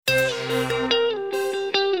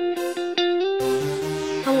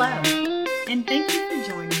and thank you for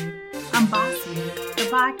joining Unboss Me, the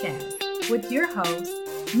podcast, with your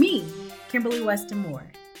host, me, Kimberly Weston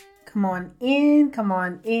Moore. Come on in, come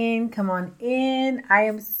on in, come on in. I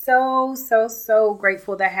am so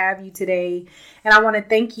grateful to have you today. And I want to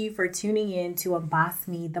thank you for tuning in to Unboss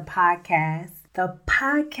Me, the podcast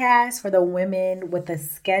for the women with a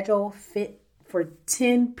schedule fit for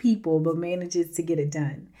 10 people, but manages to get it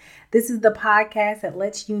done. This is the podcast that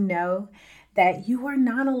lets you know that you are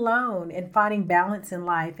not alone in finding balance in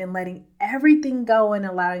life and letting everything go and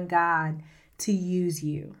allowing God to use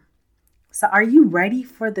you. So are you ready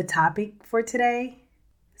for the topic for today?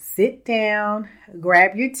 Sit down,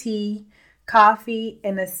 grab your tea, coffee,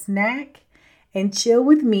 and a snack, and chill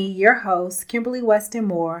with me, your host, Kimberly Weston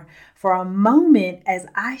Moore, for a moment as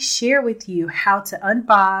I share with you how to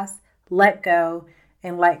unboss, let go,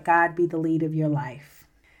 and let God be the lead of your life.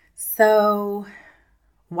 So,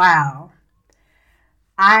 wow.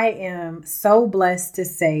 I am so blessed to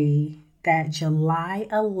say that July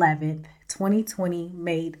 11th, 2020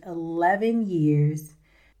 made 11 years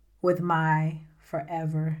with my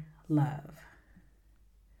forever love.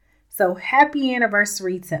 So happy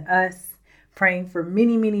anniversary to us, praying for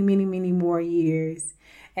many more years.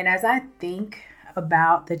 And as I think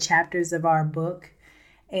about the chapters of our book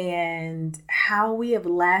and how we have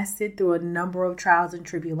lasted through a number of trials and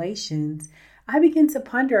tribulations, I begin to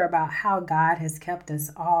ponder about how God has kept us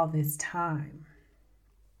all this time.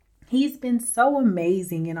 He's been so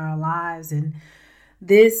amazing in our lives, and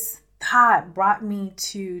this thought brought me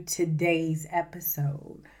to today's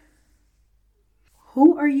episode.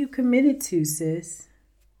 Who are you committed to, sis?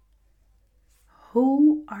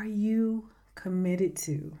 Who are you committed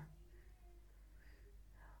to?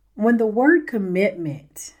 When the word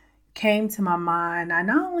commitment came to my mind, I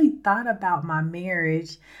not only thought about my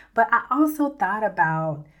marriage, but I also thought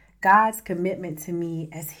about God's commitment to me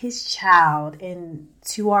as his child and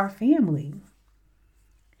to our family.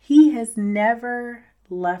 He has never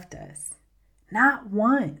left us, not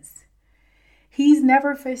once. He's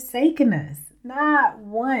never forsaken us, not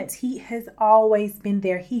once. He has always been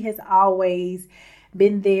there. He has always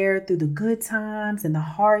been there through the good times and the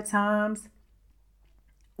hard times.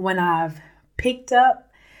 When I've picked up,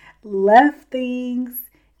 left things,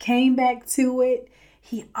 came back to it,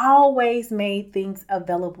 he always made things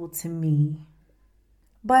available to me.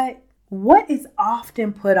 But what is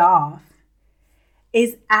often put off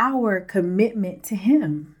is our commitment to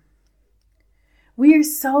him. We are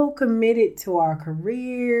so committed to our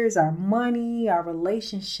careers, our money, our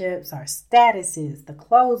relationships, our statuses, the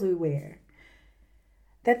clothes we wear,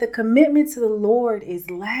 that the commitment to the Lord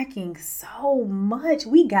is lacking so much.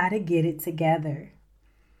 We got to get it together.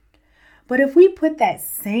 But if we put that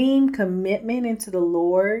same commitment into the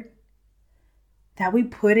Lord that we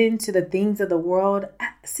put into the things of the world,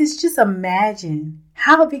 just imagine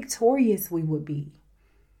how victorious we would be.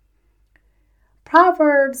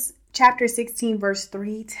 Proverbs chapter 16 verse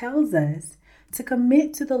 3 tells us to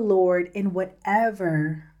commit to the Lord in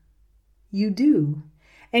whatever you do,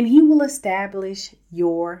 and he will establish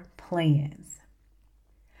your plans.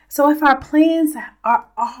 So if our plans are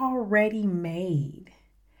already made,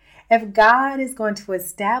 if God is going to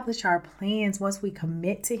establish our plans once we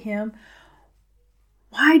commit to him,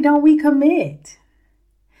 why don't we commit?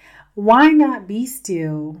 Why not be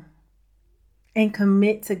still and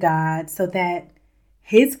commit to God so that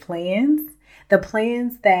his plans, the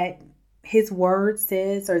plans that his word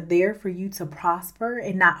says are there for you to prosper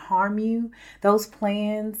and not harm you, those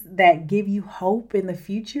plans that give you hope in the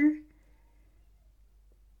future,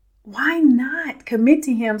 why not commit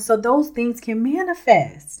to him so those things can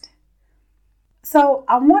manifest? So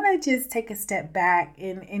I want to just take a step back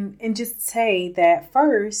and just say that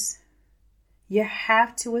first, you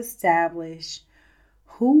have to establish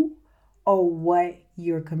who or what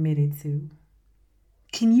you're committed to.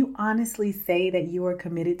 Can you honestly say that you are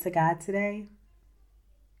committed to God today?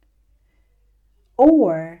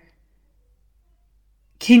 Or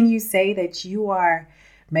can you say that you are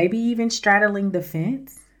maybe even straddling the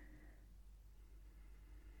fence?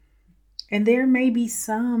 And there may be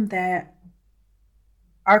some that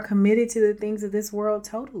are committed to the things of this world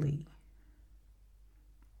totally.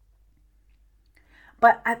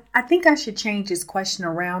 But I think I should change this question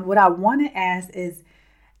around. What I want to ask is,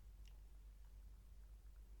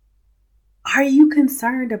 are you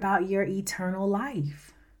concerned about your eternal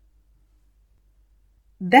life?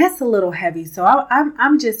 That's a little heavy. So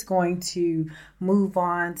I'm just going to move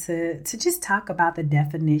on to just talk about the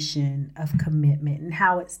definition of commitment and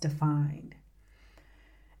how it's defined.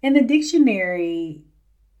 In the dictionary,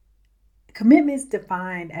 Commitment is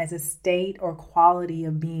defined as a state or quality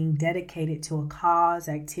of being dedicated to a cause,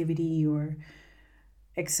 activity, or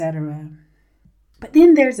etc. But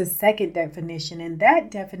then there's a second definition, and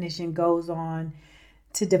that definition goes on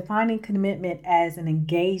to defining commitment as an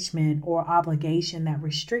engagement or obligation that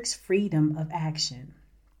restricts freedom of action.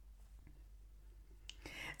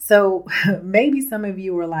 So maybe some of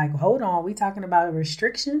you were like, hold on, we talking about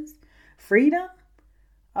restrictions? Freedom?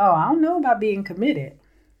 Oh, I don't know about being committed.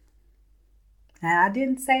 And I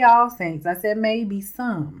didn't say all saints. I said maybe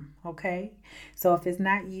some, okay? So if it's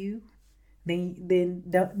not you, then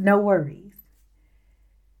no worries.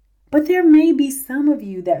 But there may be some of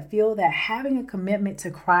you that feel that having a commitment to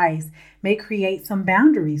Christ may create some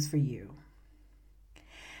boundaries for you.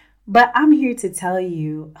 But I'm here to tell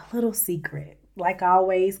you a little secret. Like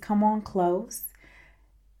always, come on close.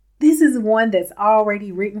 This is one that's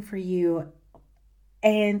already written for you.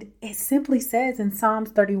 And it simply says in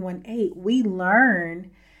Psalms 31:8, we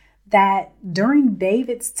learn that during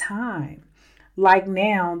David's time, like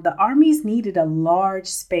now, the armies needed a large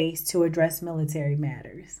space to address military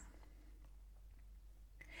matters.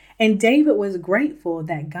 And David was grateful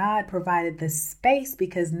that God provided the space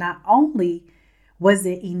because not only was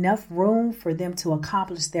it enough room for them to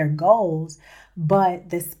accomplish their goals,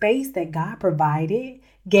 but the space that God provided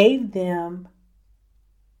gave them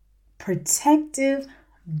protective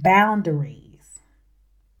boundaries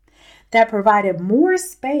that provided more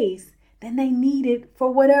space than they needed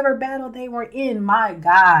for whatever battle they were in. My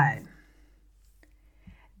God,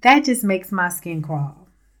 that just makes my skin crawl.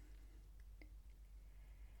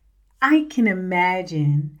 I can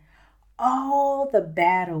imagine all the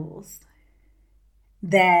battles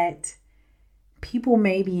that people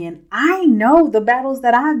may be in. I know the battles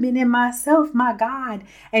that I've been in myself, my God.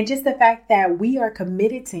 And just the fact that we are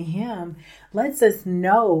committed to Him lets us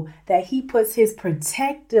know that He puts His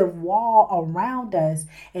protective wall around us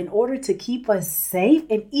in order to keep us safe,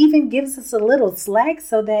 and even gives us a little slack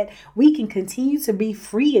so that we can continue to be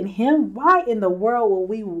free in Him. Why in the world will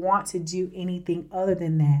we want to do anything other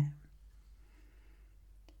than that?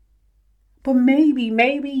 But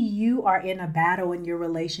maybe you are in a battle in your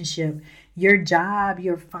relationship, your job,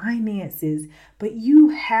 your finances, but you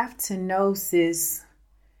have to know, sis,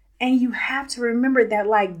 and you have to remember that,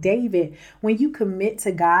 like David, when you commit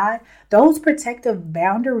to God, those protective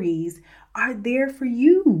boundaries are there for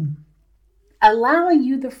you, allowing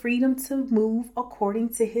you the freedom to move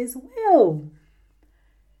according to His will.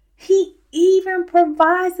 He even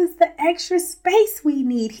provides us the extra space we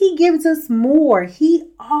need. He gives us more. He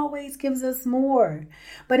always gives us more.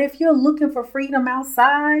 But if you're looking for freedom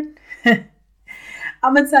outside,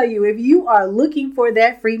 I'm going to tell you, if you are looking for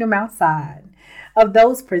that freedom outside of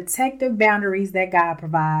those protective boundaries that God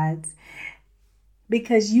provides,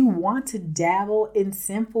 because you want to dabble in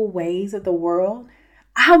sinful ways of the world,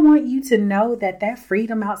 I want you to know that that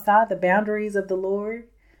freedom outside the boundaries of the Lord,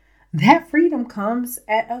 that freedom comes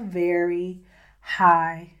at a very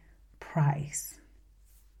high price.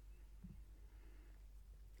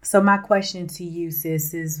 So my question to you,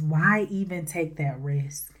 sis, is why even take that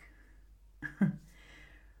risk?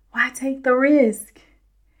 Why take the risk?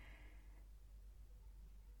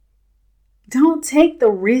 Don't take the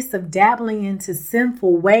risk of dabbling into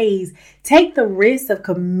sinful ways. Take the risk of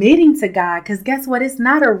committing to God, because guess what? It's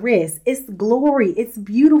not a risk. It's glory. It's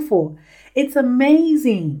beautiful. It's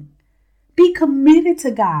amazing. Be committed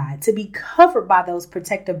to God, to be covered by those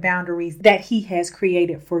protective boundaries that He has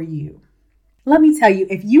created for you. Let me tell you,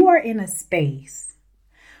 if you are in a space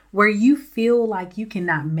where you feel like you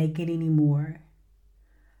cannot make it anymore,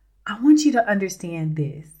 I want you to understand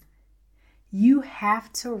this. You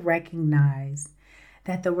have to recognize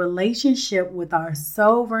that the relationship with our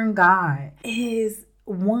sovereign God is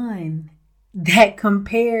one that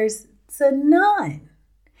compares to none.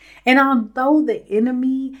 And although the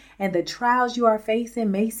enemy and the trials you are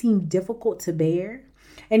facing may seem difficult to bear,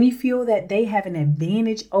 and you feel that they have an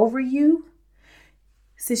advantage over you,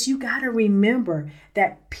 sis, you got to remember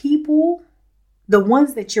that people, the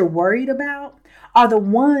ones that you're worried about, are the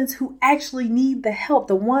ones who actually need the help.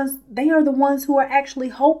 They are the ones who are actually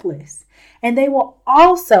hopeless. And they will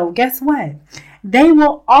also, guess what? They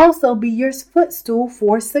will also be your footstool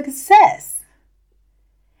for success.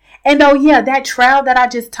 And oh yeah, that trial that I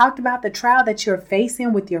just talked about, the trial that you're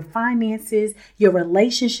facing with your finances, your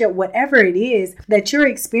relationship, whatever it is that you're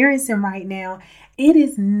experiencing right now, it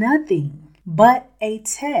is nothing but a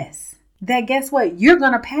test. That guess what? You're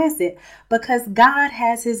going to pass it because God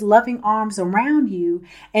has His loving arms around you,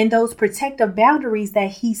 and those protective boundaries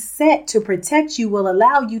that He set to protect you will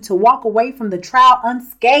allow you to walk away from the trial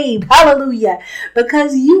unscathed. Hallelujah.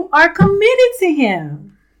 Because you are committed to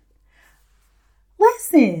Him.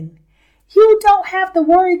 Listen, you don't have to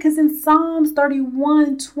worry, because in Psalms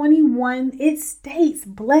 31:21, it states,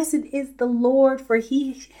 "Blessed is the Lord, for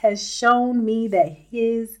he has shown me that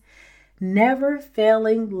his never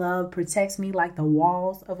failing love protects me like the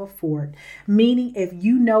walls of a fort." Meaning, if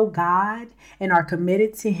you know God and are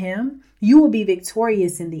committed to him, you will be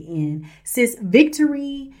victorious in the end. Sis,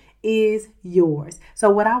 victory is yours.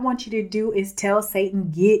 So what I want you to do is tell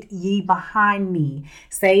Satan, "Get ye behind me."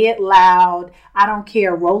 Say it loud. I don't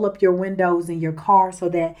care. Roll up your windows in your car so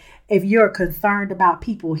that if you're concerned about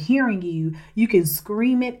people hearing you, you can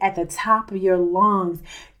scream it at the top of your lungs.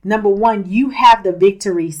 Number one, you have the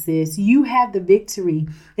victory, sis. You have the victory.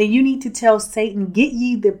 And you need to tell Satan, "Get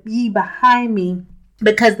ye behind me."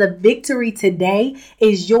 Because the victory today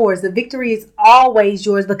is yours. The victory is always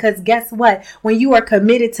yours, because guess what? When you are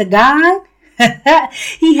committed to God,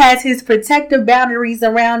 he has his protective boundaries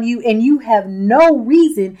around you, and you have no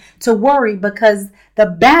reason to worry, because the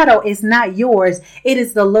battle is not yours. It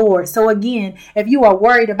is the Lord. So again, if you are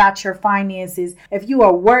worried about your finances, if you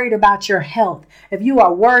are worried about your health, if you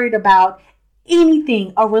are worried about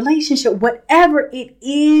anything, a relationship, whatever it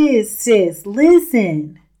is, sis,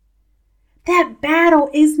 listen. That battle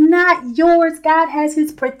is not yours. God has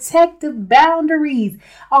his protective boundaries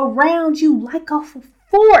around you like a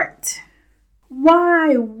fort.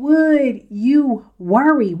 Why would you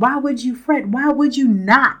worry? Why would you fret? Why would you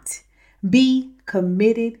not be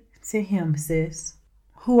committed to him, sis?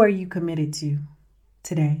 Who are you committed to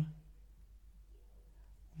today?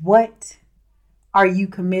 What are you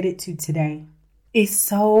committed to today? It's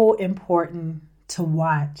so important to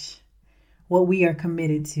watch what we are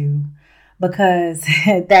committed to. Because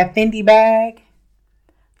that Fendi bag,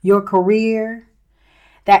 your career,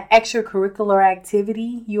 that extracurricular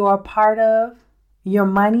activity you are a part of, your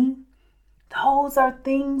money, those are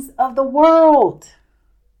things of the world.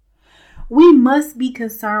 We must be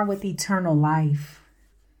concerned with eternal life.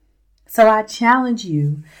 So I challenge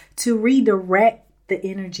you to redirect the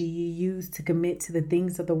energy you use to commit to the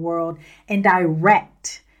things of the world and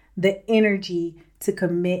direct the energy to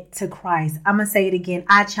commit to Christ. I'm going to say it again.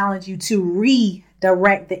 I challenge you to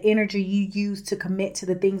redirect the energy you use to commit to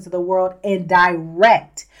the things of the world and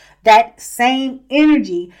direct that same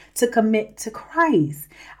energy to commit to Christ.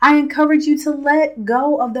 I encourage you to let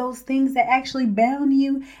go of those things that actually bound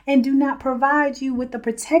you and do not provide you with the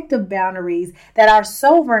protective boundaries that our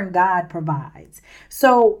sovereign God provides.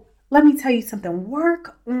 So let me tell you something.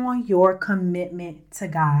 Work on your commitment to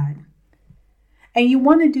God. And you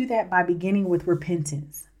want to do that by beginning with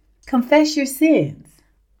repentance. Confess your sins.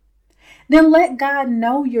 Then let God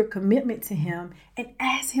know your commitment to him and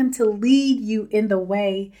ask him to lead you in the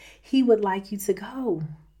way he would like you to go.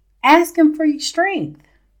 Ask him for your strength.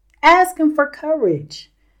 Ask him for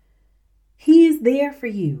courage. He is there for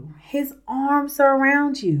you. His arms are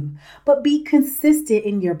around you. But be consistent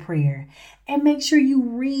in your prayer and make sure you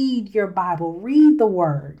read your Bible, read the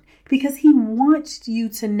word. Because he wants you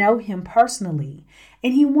to know him personally,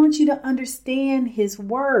 and he wants you to understand his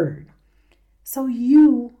word, so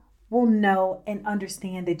you will know and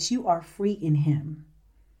understand that you are free in him.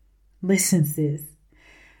 Listen, sis,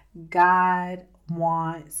 God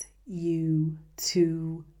wants you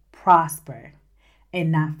to prosper and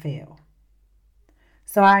not fail.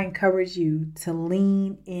 So I encourage you to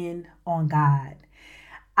lean in on God.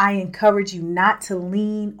 I encourage you not to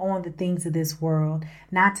lean on the things of this world,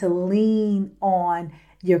 not to lean on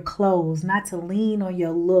your clothes, not to lean on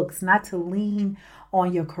your looks, not to lean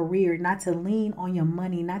on your career, not to lean on your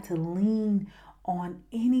money, not to lean on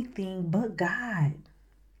anything but God.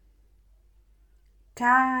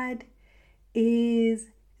 God is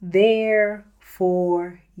there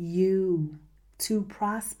for you to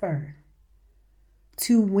prosper,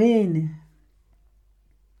 to win.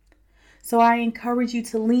 So I encourage you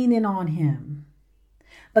to lean in on him,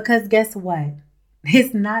 because guess what?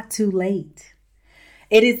 It's not too late.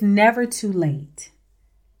 It is never too late.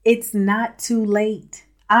 It's not too late.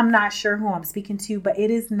 I'm not sure who I'm speaking to, but it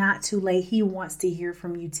is not too late. He wants to hear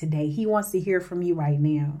from you today. He wants to hear from you right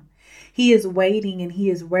now. He is waiting and he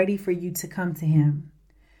is ready for you to come to him.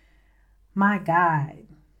 My God.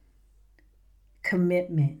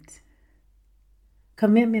 Commitment.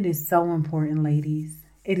 Commitment is so important, ladies.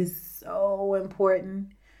 It is so important.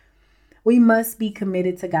 We must be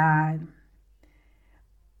committed to God.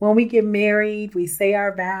 When we get married, we say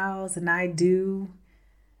our vows, and I do.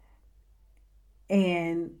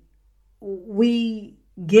 And we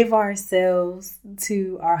give ourselves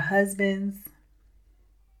to our husbands.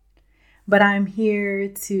 But I'm here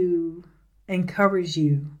to encourage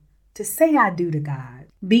you to say I do to God.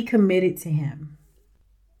 Be committed to him.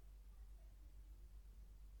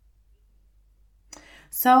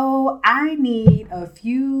 So I need a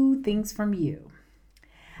few things from you.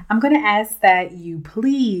 I'm going to ask that you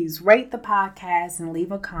please rate the podcast and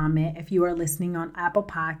leave a comment if you are listening on Apple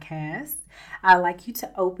Podcasts. I'd like you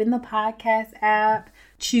to open the podcast app,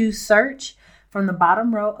 choose search from the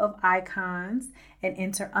bottom row of icons, and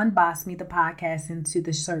enter Unboss Me the podcast into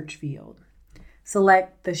the search field.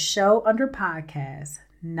 Select the show under podcast,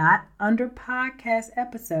 not under podcast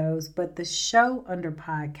episodes, but the show under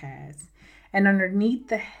podcast. And underneath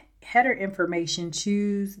the header information,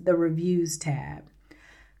 choose the reviews tab.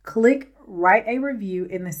 Click write a review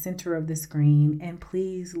in the center of the screen and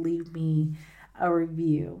please leave me a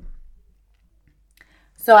review.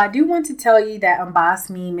 So I do want to tell you that Unboss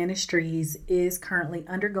Me Ministries is currently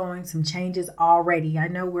undergoing some changes already. I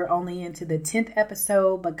know we're only into the 10th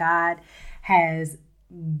episode, but God has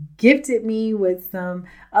gifted me with some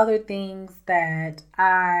other things that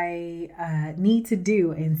I need to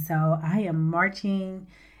do. And so I am marching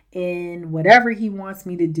in whatever He wants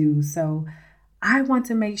me to do. So I want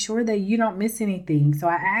to make sure that you don't miss anything. So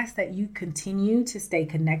I ask that you continue to stay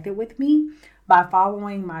connected with me by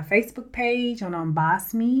following my Facebook page on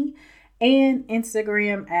Unboss Me and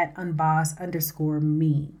Instagram at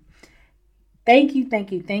unboss_me.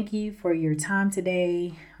 Thank you for your time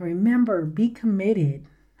today. Remember, be committed,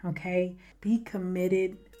 okay? Be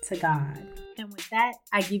committed to God. And with that,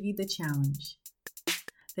 I give you the challenge.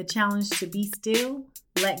 The challenge to be still,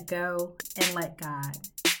 let go, and let God.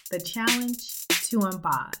 The challenge to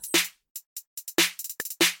unboss.